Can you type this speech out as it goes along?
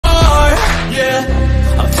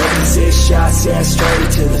six shots, yeah,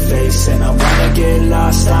 straight to the face. And I wanna get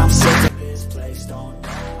lost, I'm sick of this place. Don't know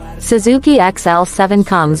how to... Suzuki XL7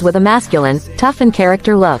 comes with a masculine, tough and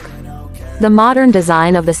character look. The modern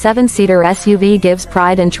design of the 7-seater SUV gives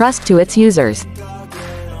pride and trust to its users.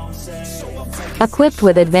 Equipped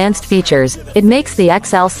with advanced features, it makes the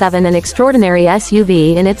XL7 an extraordinary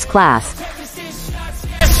SUV in its class.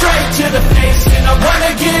 Straight to the face, and I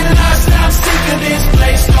wanna get lost, I'm sick of this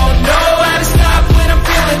place. Don't know how to stop when I'm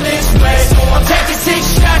feeling this way. So I'm taking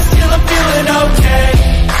 6 shots till I'm feeling okay.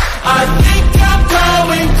 I think I'm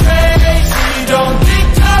going crazy, don't think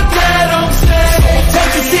I'll get home safe. So I'm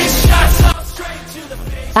taking 6 shots, I'm straight to the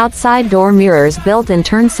face. Outside door mirrors built-in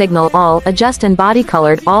turn signal all adjust and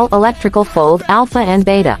body-colored all electrical fold alpha and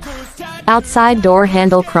beta. Outside door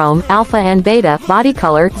handle chrome alpha and beta body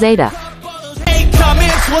color zeta.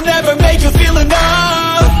 Comments will never make you feel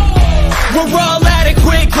enough. We're all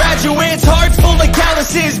adequate graduates, hearts full of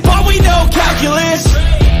calluses, but we know calculus.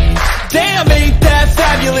 Damn, ain't that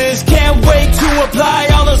fabulous? Can't wait to apply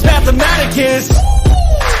all those mathematicus.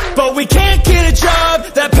 But we can't get a job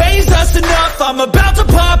that pays us enough. I'm about to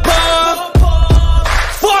pop up.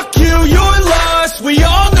 Fuck you, you're lost. We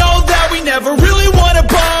all know that we never really want a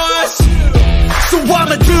boss. So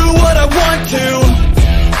I'ma do what I want to,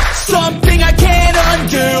 something I can't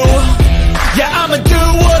undo. Yeah, I'ma do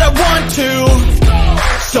what I want to,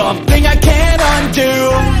 something I can't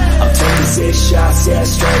undo. I'm taking 6 shots, yeah,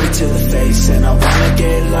 straight to the face. And I wanna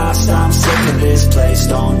get lost, I'm sick of this place.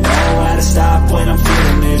 Don't know how to stop when I'm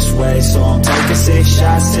feeling this way. So I'm taking 6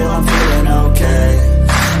 shots till I'm feeling okay.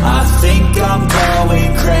 I think I'm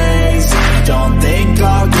going crazy, don't think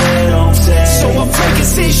I'll get home safe. So I'm taking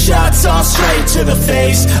 6 shots, all straight to the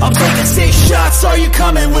face. I'm taking 6 shots, are you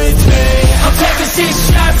coming with me? I'm taking 6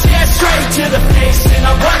 shots, yeah, straight to the face. And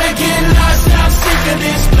I wanna get lost, I'm sick of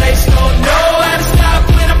this place. Don't know how to stop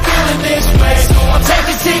when I'm feeling this way. So I'm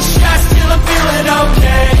taking 6 shots till I'm feeling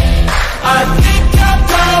okay. I think I'm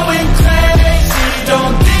going crazy,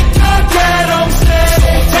 don't think I'll get home safe. So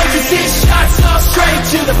I'm taking 6 shots, all straight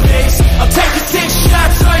to the face. I'm taking 6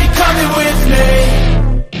 shots, are you coming with me?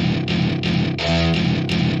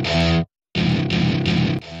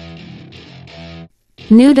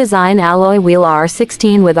 New design alloy wheel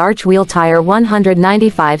R16 with arch wheel tire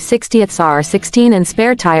 195/60ths R16 and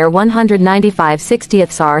spare tire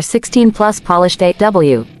 195/60ths R16 plus polished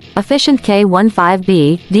 8W. Efficient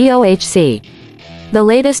K15B, DOHC. The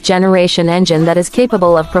latest generation engine that is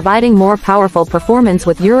capable of providing more powerful performance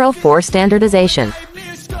with Euro 4 standardization.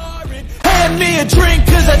 Hand me a drink,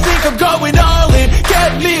 cause I think I'm going all in.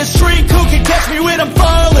 Get me a shrink who can catch me when I'm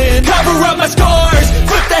falling. Cover up my scars,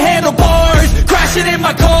 flip the handlebars, crashing in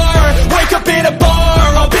my car, wake up in a bar.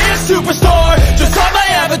 I'll be a superstar, just on my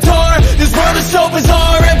avatar. This world is so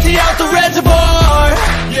bizarre, empty out the reservoir.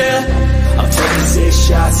 Yeah, I'm taking 6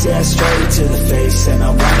 shots, yeah, straight to the face. And I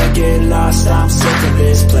wanna get lost, I'm sick of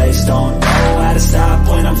this place. Don't know how to stop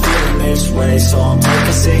when I'm feeling this way. So I'm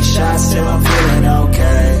taking 6 shots till I'm feeling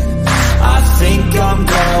okay. I think I'm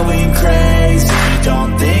going crazy,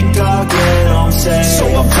 don't think I'll get home safe. So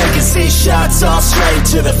I'm taking 6 shots, all straight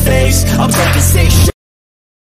to the face. I'm taking 6 shots.